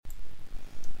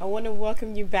I want to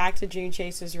welcome you back to Dream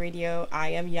Chasers Radio. I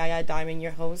am Yaya Diamond,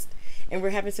 your host, and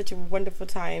we're having such a wonderful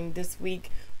time this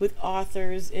week with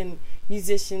authors and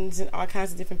musicians and all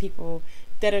kinds of different people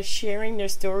that are sharing their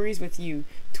stories with you.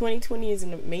 2020 is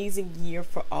an amazing year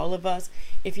for all of us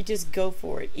if you just go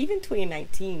for it. Even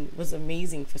 2019 was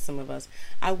amazing for some of us.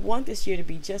 I want this year to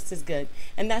be just as good,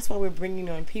 and that's why we're bringing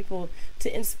on people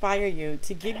to inspire you,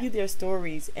 to give you their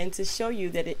stories, and to show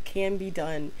you that it can be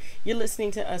done. You're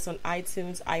listening to us on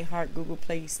iTunes, iHeart, Google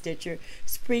Play, Stitcher,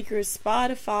 Spreaker,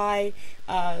 Spotify,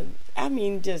 a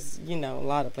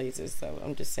lot of places, so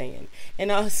I'm just saying.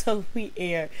 And also, we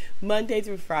air Monday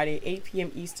through Friday, 8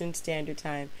 p.m. Eastern Standard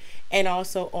Time, and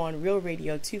also on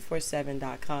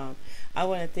realradio247.com. I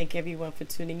want to thank everyone for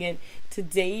tuning in.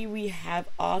 Today, we have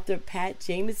author Pat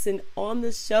Jameson on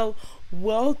the show.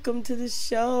 Welcome to the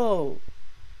show.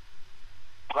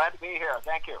 Glad to be here.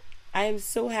 Thank you. I am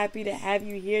so happy to have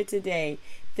you here today.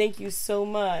 Thank you so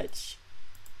much.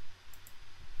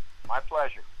 My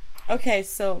pleasure. Okay,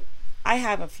 so I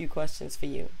have a few questions for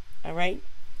you. All right?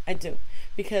 I do.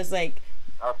 Because,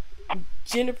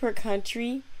 Juniper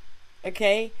Country,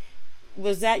 okay,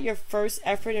 was that your first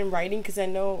effort in writing? Because I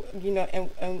know,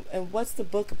 and what's the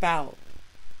book about?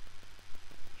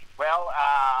 Well,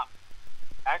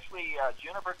 actually,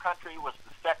 Juniper Country was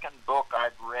the second book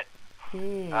I've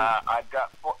written. I've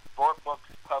got four books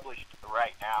published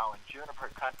right now, and Juniper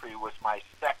Country was my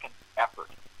second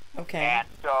effort. Okay. And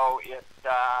so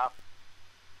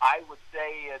I would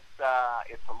say it's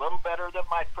a little better than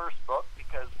my first book,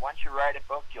 because once you write a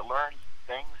book, you learn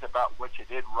things about what you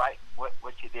did right and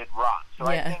what you did wrong. So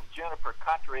yeah. I think Juniper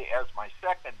Country, as my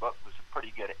second book, was a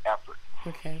pretty good effort.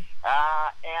 Okay.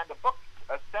 And the book,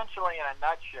 essentially in a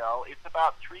nutshell, it's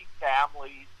about three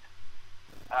families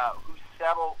who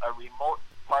settle a remote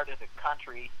part of the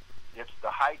country. It's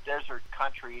the high desert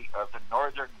country of the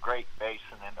northern Great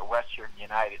Basin in the western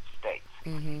United States.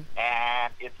 Mm-hmm.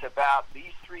 And it's about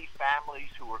these three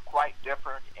families who were quite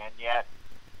different and yet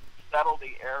settle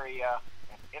the area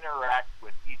and interact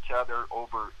with each other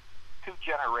over two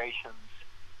generations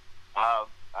of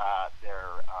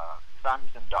their sons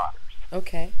and daughters.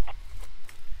 Okay.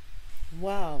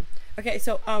 Wow. Okay,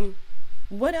 so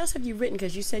what else have you written?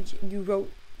 Because you said you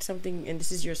wrote something, and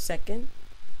this is your second?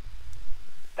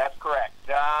 That's correct.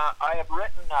 I have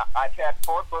written, I've had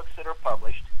four books that are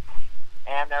published,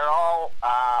 and they all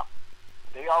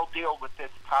deal with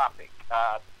this topic.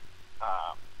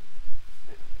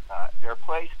 They're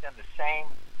placed in the same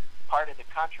part of the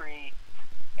country,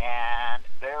 and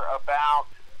they're about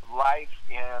life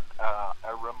in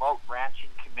a remote ranching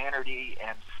community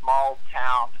and small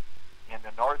town in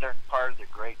the northern part of the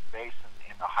Great Basin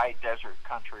in the high desert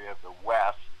country of the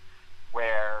West,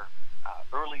 where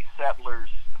early settlers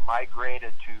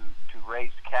migrated to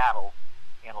raise cattle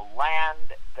in a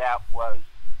land that was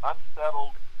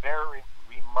unsettled, very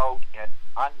remote, and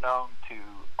unknown to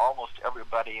almost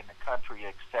everybody in the country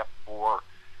except for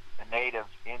the native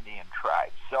Indian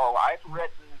tribes. So I've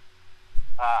written,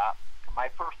 my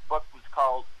first book was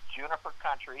called Juniper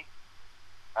Country,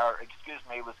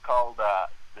 it was called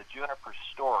The Juniper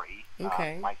Story.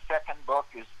 Okay. My second book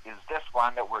is this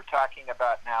one that we're talking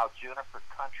about now, Juniper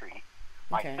Country.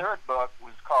 My third book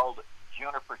was called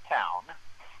Juniper Town,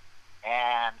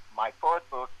 and my fourth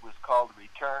book was called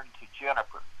Return to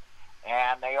Juniper.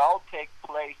 And they all take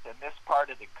place in this part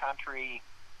of the country.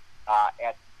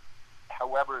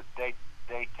 However, they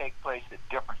take place at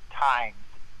different times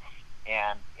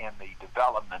and in the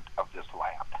development of this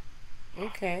land.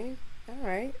 Okay. All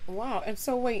right. Wow. And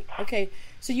so wait. Okay.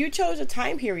 So you chose a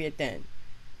time period then.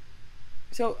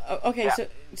 So okay. Yeah.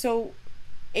 So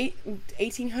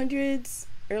 1800s,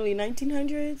 early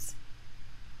 1900s.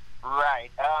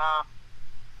 Right.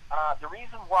 The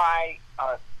reason why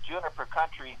Juniper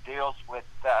Country deals with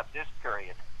this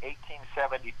period,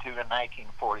 1872 to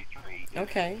 1943,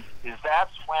 is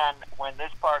that's when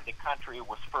this part of the country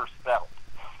was first settled.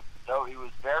 So it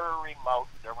was very remote.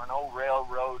 There were no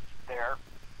railroads there.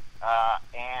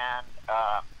 And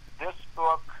this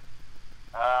book,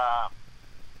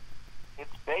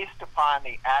 it's based upon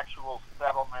the actual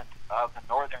settlement of the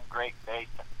northern Great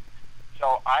Basin.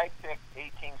 So I picked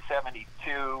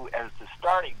 1872 as the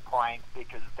starting point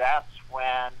because that's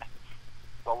when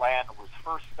the land was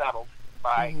first settled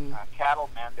by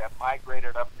cattlemen that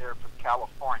migrated up there from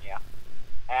California.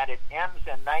 And it ends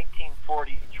in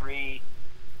 1943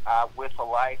 with the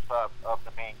life of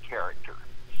the main character.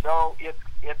 So it's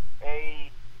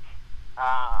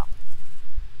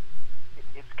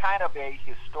kind of a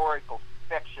historical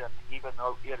fiction, even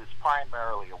though it is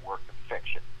primarily a work of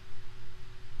fiction.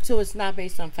 So it's not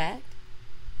based on fact?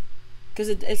 Because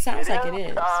it sounds like it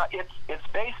is. It's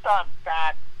based on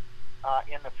fact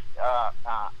in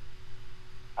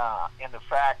the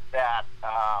fact that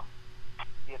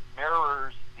it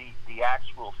mirrors the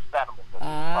actual settlement of this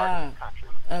part of the country.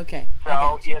 Okay.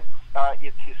 So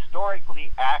it's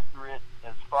historically accurate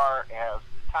as far as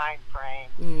the time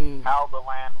frame, how the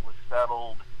land was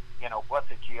settled, what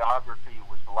the geography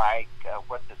was like,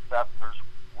 what the settlers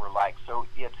were like. So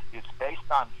it's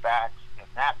based on facts in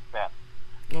that sense.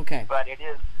 Okay. But it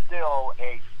is still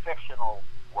a fictional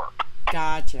work.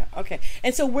 Gotcha. Okay.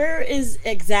 And so where is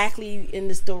exactly in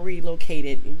the story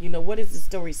located? What is the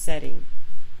story setting?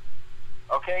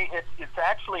 Okay, it's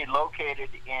actually located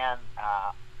in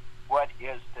what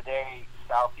is today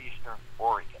southeastern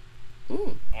Oregon.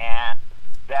 And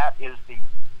that is in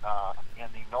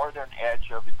the northern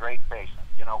edge of the Great Basin,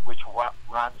 which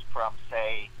runs from,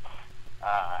 say,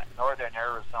 northern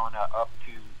Arizona up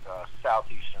to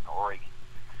southeastern Oregon.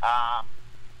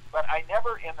 But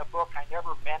in the book, I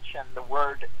never mentioned the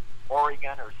word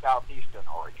Oregon or southeastern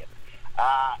Oregon.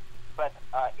 But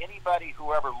anybody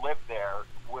who ever lived there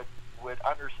would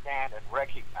understand and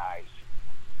recognize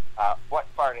what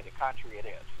part of the country it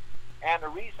is. And the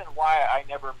reason why I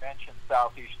never mentioned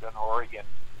southeastern Oregon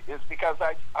is because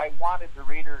I wanted the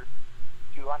reader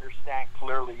to understand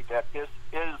clearly that this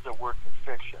is a work of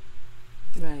fiction.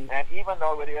 Right. And even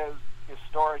though it is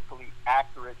historically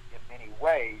accurate in many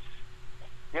ways,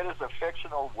 it is a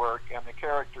fictional work, and the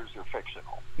characters are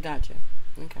fictional. Gotcha.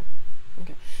 Okay.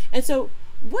 And so,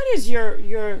 what is your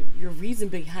reason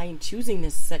behind choosing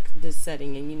this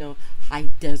setting in high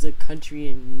desert country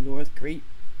in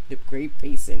the Great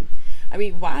Basin? I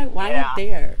mean, why up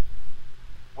there?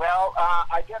 Well,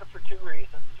 I did it for two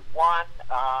reasons. One,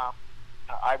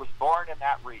 I was born in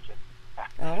that region.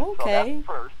 Oh, okay. So that's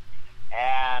first.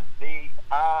 And the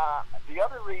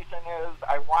other reason is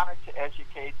I wanted to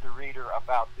educate the reader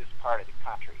about this part of the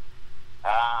country.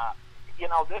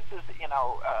 This is,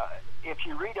 if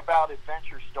you read about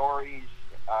adventure stories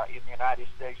in the United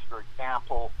States, for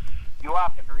example, you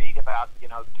often read about,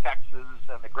 Texas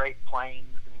and the Great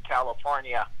Plains in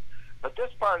California. But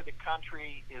this part of the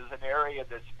country is an area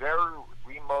that's very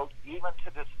remote, even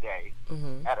to this day,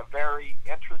 had a very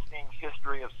interesting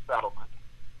history of settlement.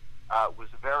 Was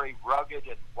a very rugged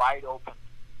and wide open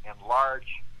and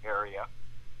large area.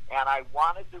 And I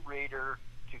wanted the reader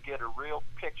to get a real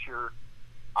picture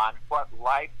on what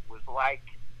life was like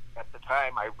at the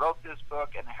time I wrote this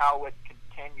book and how it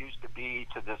continues to be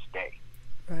to this day.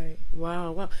 Right.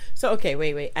 Wow. So, okay,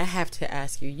 wait. I have to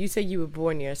ask you. You said you were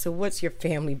born there. So what's your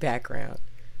family background?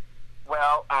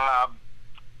 Well,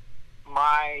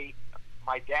 my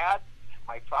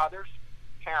father's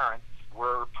parents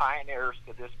were pioneers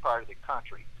to this part of the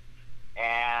country.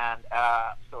 And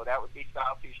so that would be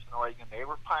southeastern Oregon. They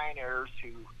were pioneers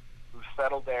who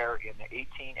settled there in the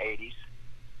 1880s.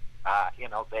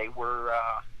 They were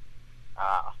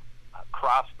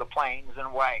crossed the plains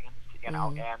in wagons,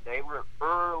 and they were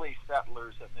early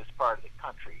settlers in this part of the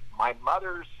country. My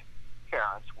mother's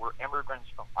parents were immigrants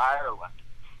from Ireland,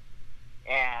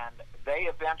 and they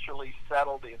eventually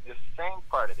settled in this same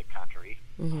part of the country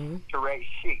to raise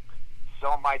sheep.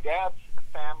 So my dad's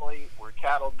family were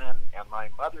cattlemen, and my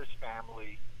mother's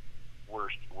family were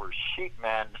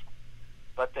sheepmen,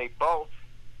 but they both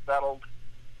settled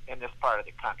in this part of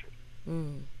the country.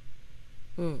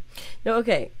 No,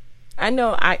 okay. I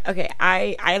know.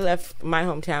 I left my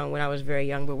hometown when I was very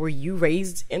young. But were you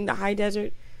raised in the high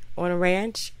desert on a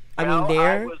ranch? I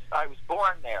was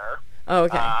born there. Oh,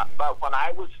 okay. But when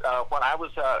I was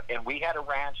and we had a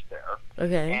ranch there.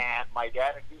 Okay. And my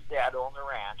dad and his dad owned the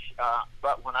ranch.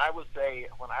 But when I was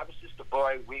just a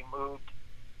boy, we moved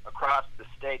across the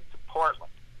state to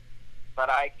Portland. But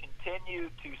I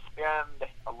continued to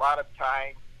spend a lot of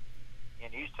time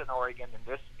in eastern Oregon in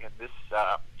this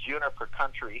juniper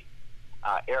country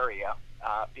area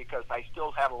because I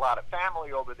still had a lot of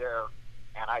family over there,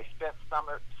 and I spent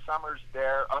summers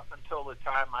there up until the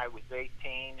time I was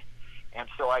 18, and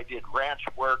so I did ranch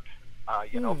work,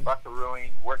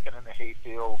 buckarooing, working in the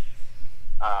hayfields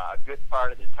a good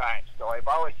part of the time. So I've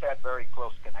always had very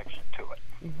close connection to it.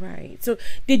 Right. So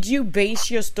did you base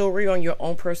your story on your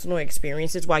own personal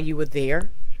experiences while you were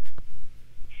there?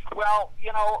 Well,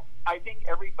 I think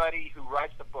everybody who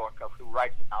writes a book, who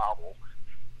writes a novel,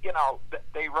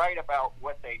 they write about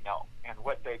what they know and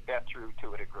what they've been through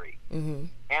to a degree. And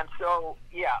so,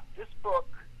 this book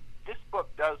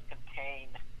does contain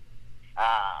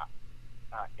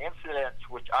incidents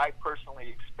which I personally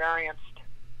experienced,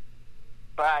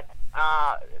 but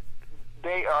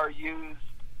they are used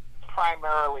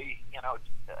primarily,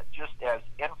 just as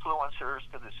influencers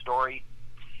to the story.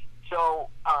 So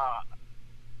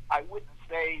I wouldn't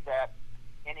say that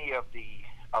any of the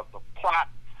plot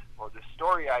or the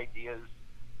story ideas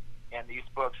in these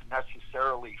books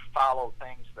necessarily follow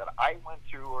things that I went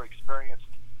through or experienced,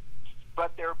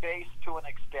 but they're based to an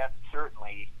extent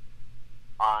certainly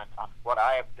on what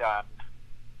I have done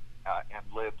and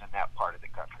lived in that part of the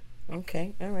country.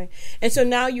 Okay, all right. And so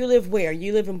now you live where?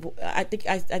 You live in I think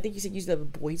you said you live in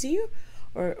Boise,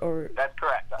 or That's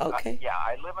correct. Okay. Yeah,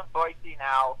 I live in Boise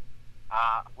now,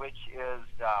 which is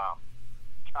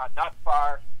not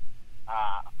far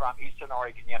from Eastern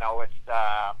Oregon.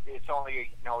 It's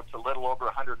only it's a little over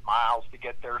 100 miles to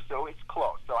get there, so it's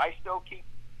close. So I still keep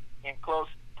in close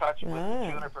touch with the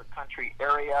Juniper Country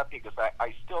area because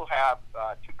I still have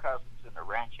two cousins in the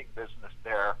ranching business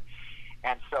there,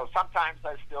 and so sometimes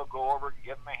I still go over and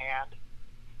give them a hand.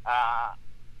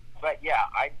 But yeah,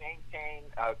 I maintain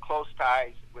close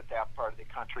ties with that part of the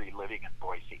country living in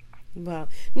Boise. Wow.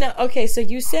 Now, okay, so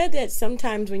you said that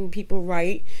sometimes when people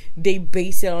write, they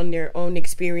base it on their own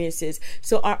experiences.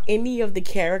 So are any of the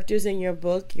characters in your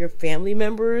book your family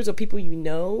members or people you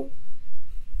know?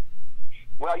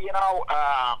 Well,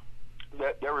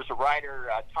 there was a writer,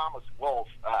 Thomas Wolfe,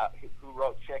 who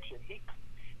wrote fiction.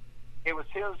 It was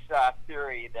his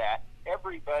theory that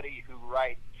everybody who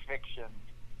writes fiction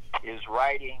is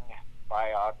writing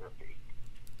biography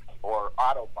or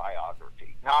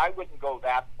autobiography. Now, I wouldn't go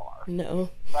that far. No.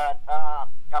 But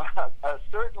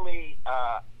certainly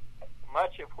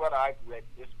much of what I've written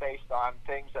is based on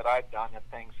things that I've done and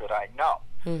things that I know.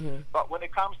 Mm-hmm. But when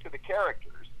it comes to the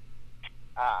characters,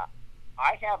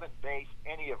 I haven't based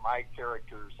any of my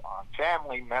characters on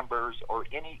family members or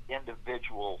any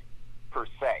individual per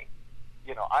se.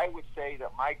 I would say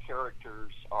that my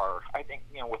characters are, I think,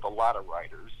 with a lot of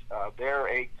writers, they're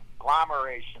a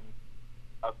conglomeration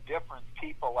of different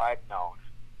people I've known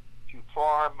to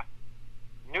form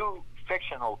new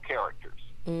fictional characters.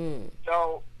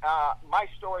 So my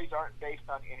stories aren't based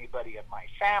on anybody in my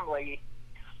family,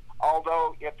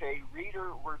 although if a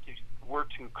reader were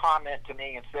to comment to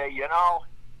me and say,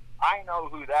 I know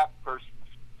who that person's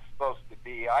supposed to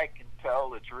be, I can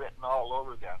tell it's written all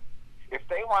over them. If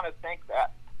they want to think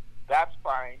that, that's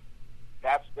fine.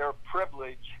 That's their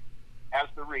privilege as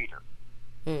the reader.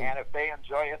 And if they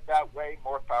enjoy it that way,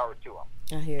 more power to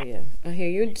them. I hear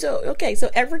you. So, okay, so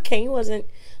Everett Kane wasn't,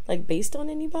 based on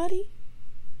anybody?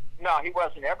 No, he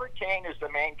wasn't. Everett Kane is the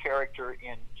main character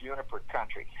in Juniper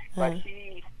Country. But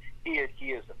he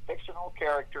is a fictional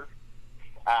character.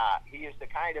 He is the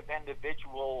kind of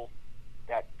individual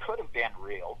that could have been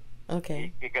real.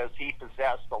 Okay. Because he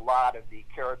possessed a lot of the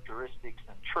characteristics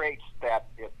and traits that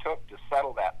it took to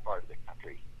settle that part of the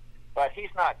country. But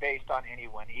he's not based on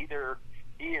anyone either.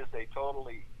 He is a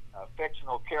totally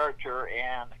fictional character,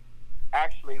 and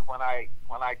actually, when I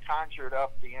conjured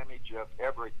up the image of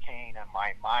Everett Kane in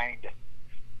my mind,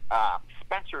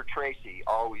 Spencer Tracy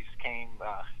always came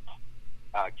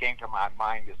to my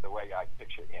mind as the way I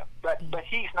pictured him. But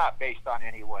he's not based on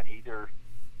anyone either.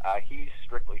 He's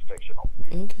strictly fictional.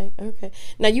 Okay.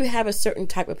 Now, you have a certain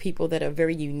type of people that are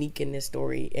very unique in this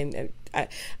story, and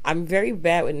I'm very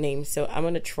bad with names, so I'm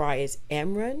going to try. Is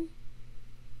Amran?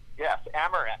 Yes,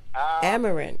 Amaranth.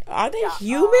 Amaranth. Are they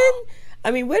human?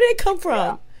 Where did they come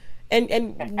from? Yeah.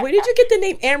 And where did you get the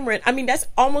name Amaranth? That's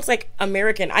almost like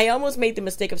American. I almost made the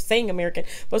mistake of saying American,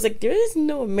 but I was like, there is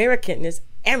no American. There's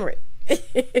Amaranth.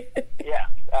 Yes,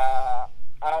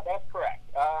 that's correct.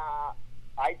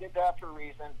 I did that for a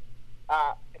reason.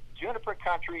 Juniper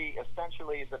Country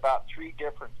essentially is about three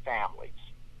different families.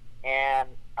 And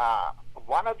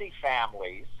one of the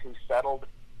families who settled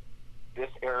this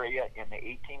area in the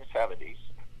 1870s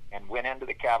and went into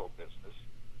the cattle business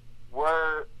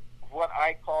were what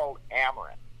I call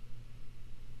Amaranth.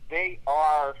 They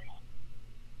are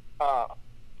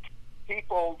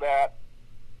people that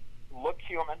look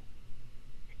human.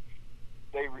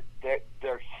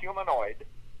 They're humanoid.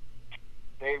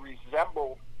 They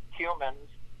resemble humans.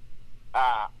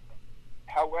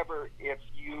 However, if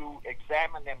you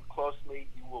examine them closely,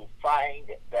 you will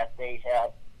find that they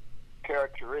have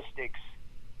characteristics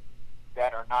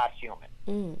that are not human.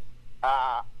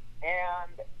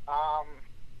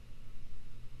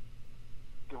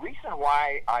 The reason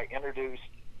why I introduced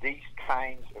these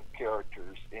kinds of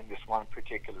characters in this one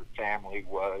particular family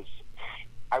was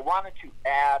I wanted to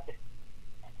add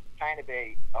kind of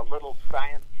a little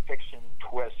science fiction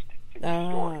twist to the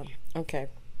stories. Okay.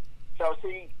 So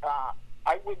see,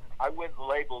 I wouldn't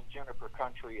label Juniper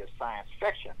Country as science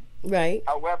fiction. Right.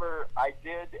 However, I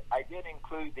did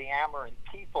include the Amaranth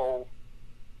people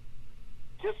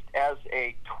just as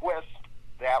a twist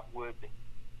that would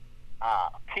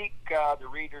pique the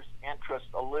reader's interest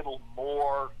a little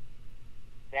more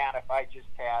than if I just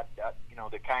had,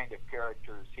 the kind of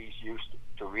characters he's used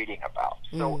to reading about.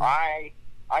 So I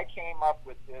came up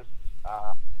with this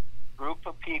group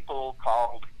of people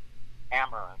called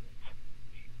Amarants,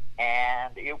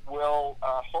 and it will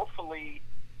hopefully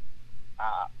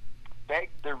beg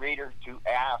the reader to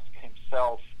ask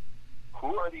himself,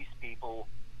 who are these people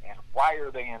and why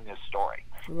are they in this story?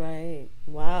 Right.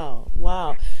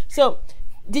 Wow. So,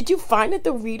 did you find that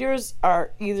the readers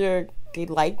are either they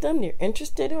like them, they're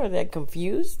interested, or they're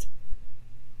confused?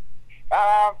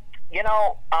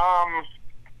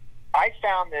 I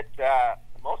found that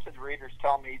most of the readers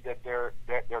tell me that they're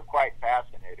quite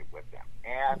fascinated with them.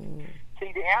 And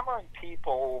see, the Amaran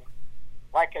people,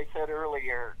 like I said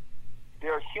earlier,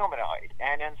 they're humanoid,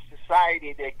 and in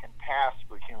society they can pass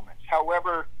for humans.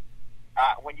 However,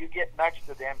 when you get next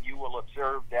to them, you will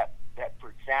observe that for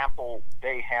example,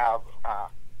 they have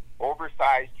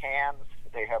oversized hands,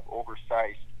 they have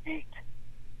oversized feet.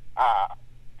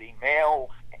 The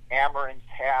male Amarans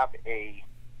have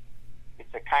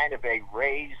it's a kind of a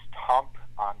raised hump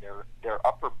on their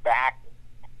upper back.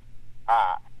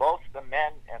 Both the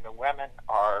men and the women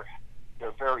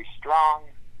they're very strong.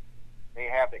 They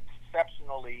have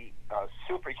exceptionally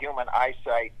superhuman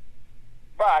eyesight,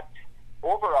 but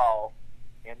overall,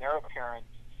 in their appearance,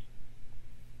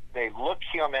 they look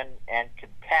human and can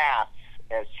pass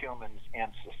as humans in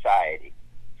society.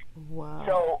 Wow.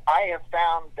 So I have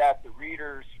found that the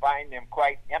readers find them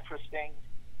quite interesting,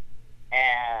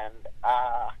 and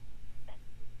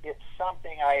it's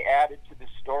something I added to the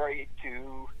story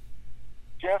to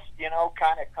just,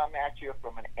 kind of come at you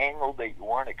from an angle that you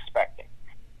weren't expecting.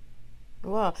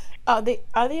 Wow. Are they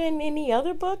in any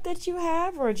other book that you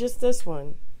have, or just this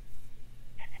one?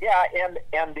 Yeah,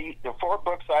 and the 4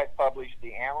 books I've published,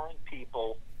 the Amaran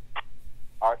people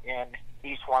are in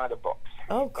each one of the books.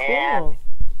 Oh, cool.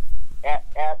 And at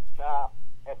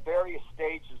various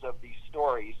stages of these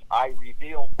stories, I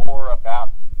reveal more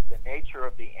about the nature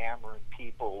of the Amaran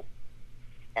people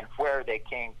and where they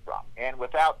came from. And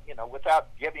without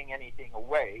giving anything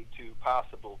away to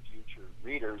possible future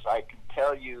readers, I can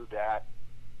tell you that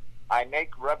I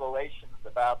make revelations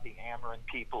about the Amaran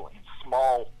people in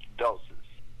small doses.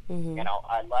 Mm-hmm.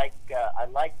 I like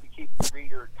to keep the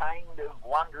reader kind of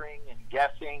wondering and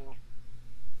guessing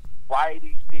why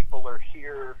these people are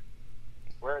here,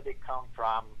 where they come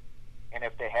from, and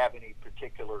if they have any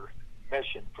particular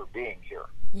mission for being here.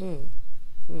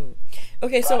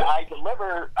 Okay, so but I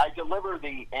deliver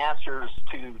the answers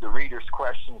to the reader's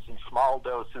questions in small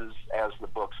doses as the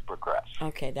books progress.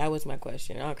 Okay, that was my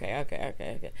question.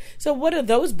 Okay. So what are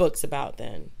those books about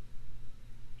then?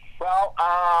 Well,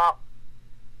 I've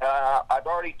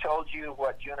already told you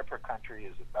what Juniper Country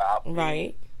is about.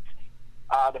 Right.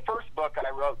 The first book I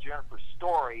wrote, Juniper's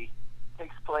Story,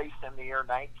 takes place in the year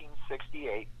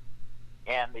 1968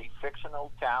 in the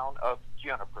fictional town of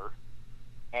Juniper,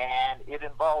 and it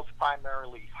involves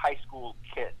primarily high school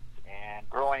kids and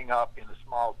growing up in a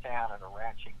small town in a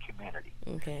ranching community.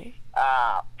 Okay.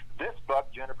 This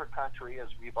book, Juniper Country, as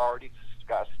we've already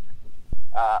discussed,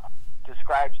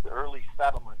 describes the early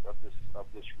settlement of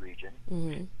this region.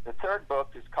 Mm-hmm. The third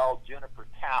book is called Juniper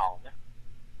Town,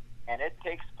 and it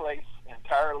takes place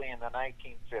entirely in the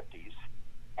 1950s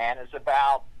and is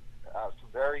about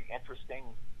some very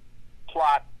interesting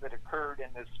plots that occurred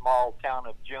in this small town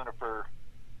of Juniper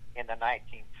in the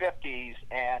 1950s.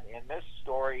 And in this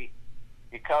story,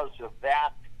 because of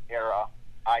that era,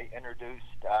 I introduced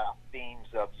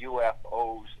themes of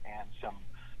UFOs and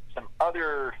some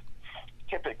other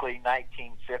typically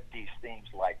 1950s themes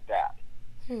like that.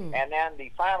 And then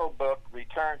the final book,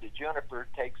 Return to Juniper,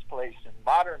 takes place in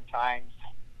modern times,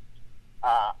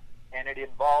 and it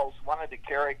involves one of the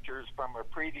characters from a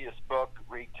previous book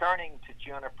returning to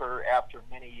Juniper after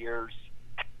many years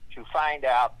to find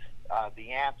out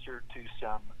the answer to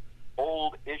some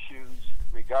old issues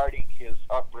regarding his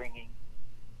upbringing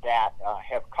that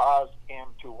have caused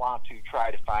him to want to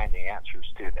try to find the answers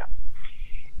to them.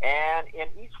 And in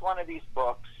each one of these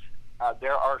books,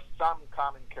 there are some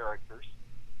common characters.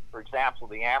 For example,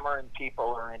 the Amaran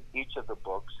people are in each of the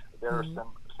books. There are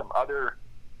some other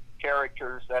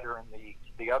characters that are in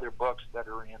the other books that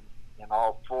are in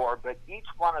all 4, but each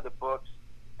one of the books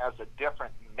has a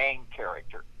different main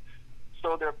character.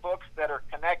 So they're books that are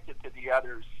connected to the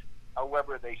others,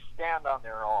 however, they stand on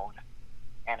their own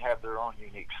and have their own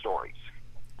unique stories.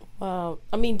 Wow.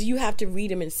 I mean, do you have to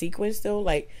read them in sequence, though?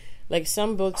 Like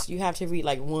some books you have to read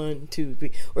like 1, 2,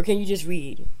 3, or can you just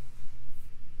read?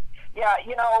 Yeah,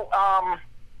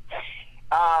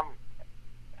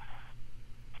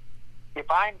 if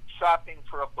I'm shopping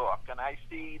for a book and I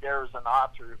see there's an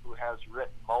author who has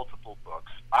written multiple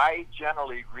books, I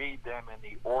generally read them in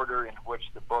the order in which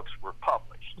the books were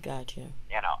published. Gotcha.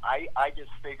 I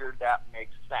just figured that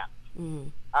makes sense. Mm-hmm.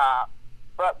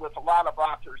 But with a lot of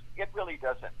authors, it really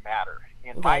doesn't matter.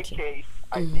 In Gotcha. my case,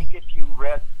 I think if you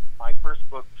read my first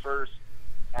book first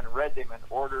and read them in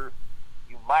order,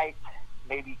 you might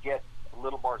maybe get a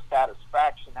little more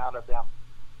satisfaction out of them.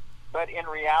 But in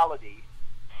reality,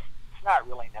 it's not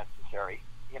really necessary.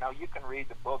 You can read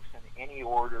the books in any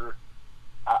order,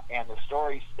 and the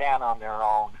stories stand on their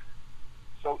own.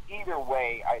 So either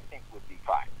way, I think would be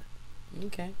fine.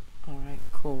 Okay. All right.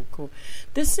 Cool.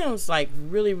 This sounds like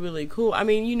really, really cool. I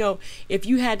mean, if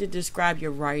you had to describe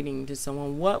your writing to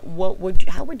someone,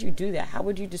 how would you do that? How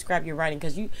would you describe your writing?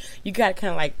 Because you got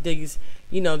kind of like these,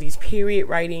 these period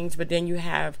writings, but then you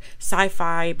have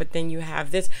sci-fi, but then you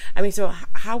have this. I mean, so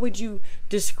how would you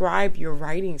describe your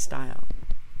writing style?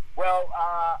 Well,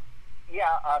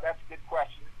 that's a good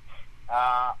question.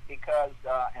 Because,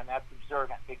 and that's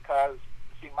observant, because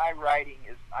see, my writing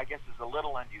is a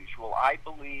little unusual. I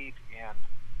believe in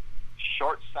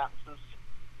short sentences.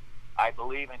 I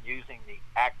believe in using the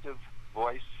active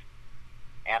voice,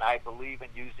 and I believe in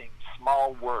using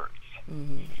small words.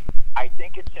 Mm-hmm. I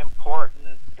think it's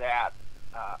important that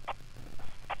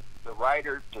the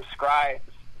writer describes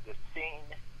the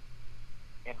scene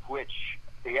in which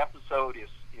the episode is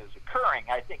occurring.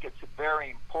 I think it's very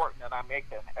important, and I make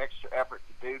an extra effort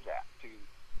to do that, to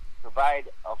provide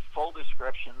a full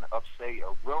description of, say,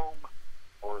 a room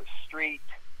or a street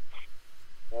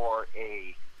or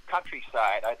a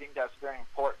countryside. I think that's very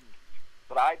important.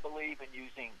 But I believe in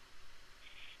using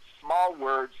small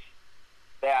words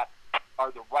that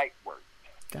are the right words.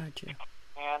 Gotcha.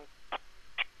 And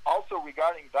also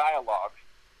regarding dialogue,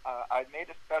 I've made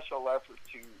a special effort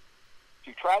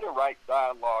to try to write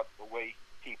dialogue the way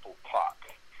people talk.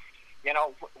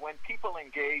 When people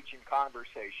engage in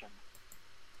conversation,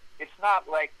 it's not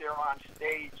like they're on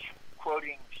stage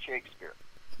quoting Shakespeare.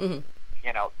 Mm-hmm.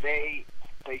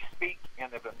 They speak in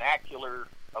the vernacular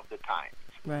of the times.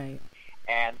 Right.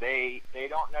 And they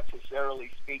don't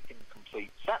necessarily speak in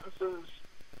complete sentences.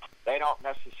 They don't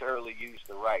necessarily use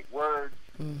the right words.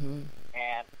 Mm-hmm.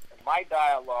 And my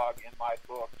dialogue in my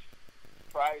books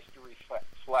tries to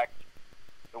reflect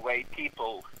the way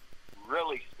people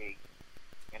really speak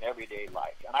in everyday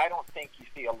life. And I don't think you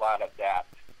see a lot of that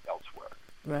elsewhere.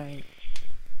 Right.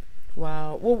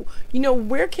 Wow. Well,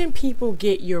 where can people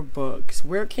get your books?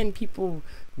 Where can people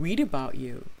read about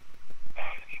you?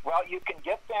 Well, you can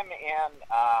get them in,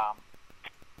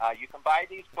 you can buy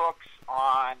these books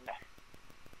on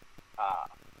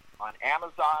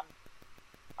Amazon,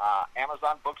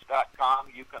 AmazonBooks.com.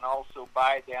 You can also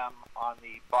buy them on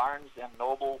the Barnes &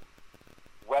 Noble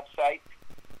website,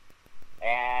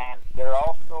 and they're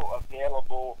also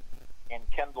available in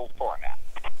Kindle format.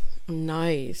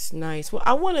 Nice. Well,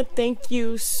 I want to thank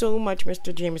you so much,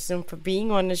 Mr. Jameson, for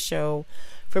being on the show,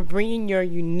 for bringing your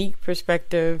unique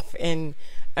perspective, and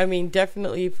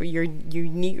definitely for your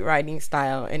unique writing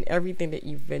style and everything that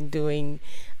you've been doing.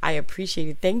 I appreciate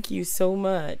it. Thank you so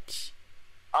much.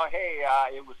 Oh, hey,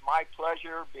 it was my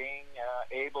pleasure being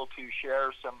able to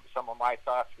share some of my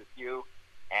thoughts with you,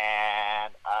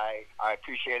 and I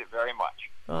appreciate it very much.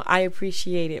 Well, I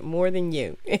appreciate it more than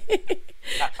you.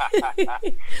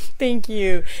 Thank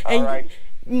you. All right.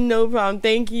 No problem.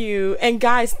 Thank you. And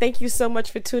guys, thank you so much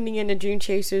for tuning in to Dream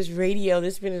Chasers Radio.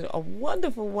 This has been a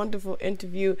wonderful, wonderful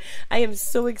interview. I am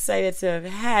so excited to have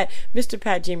had Mr.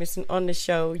 Pat Jameson on the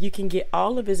show. You can get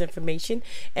all of his information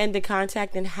and the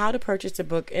contact and how to purchase the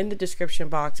book in the description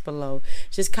box below.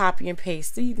 Just copy and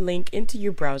paste the link into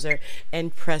your browser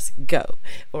and press go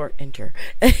or enter.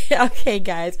 Okay,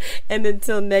 guys. And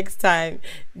until next time,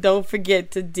 don't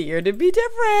forget to dare to be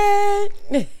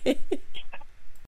different.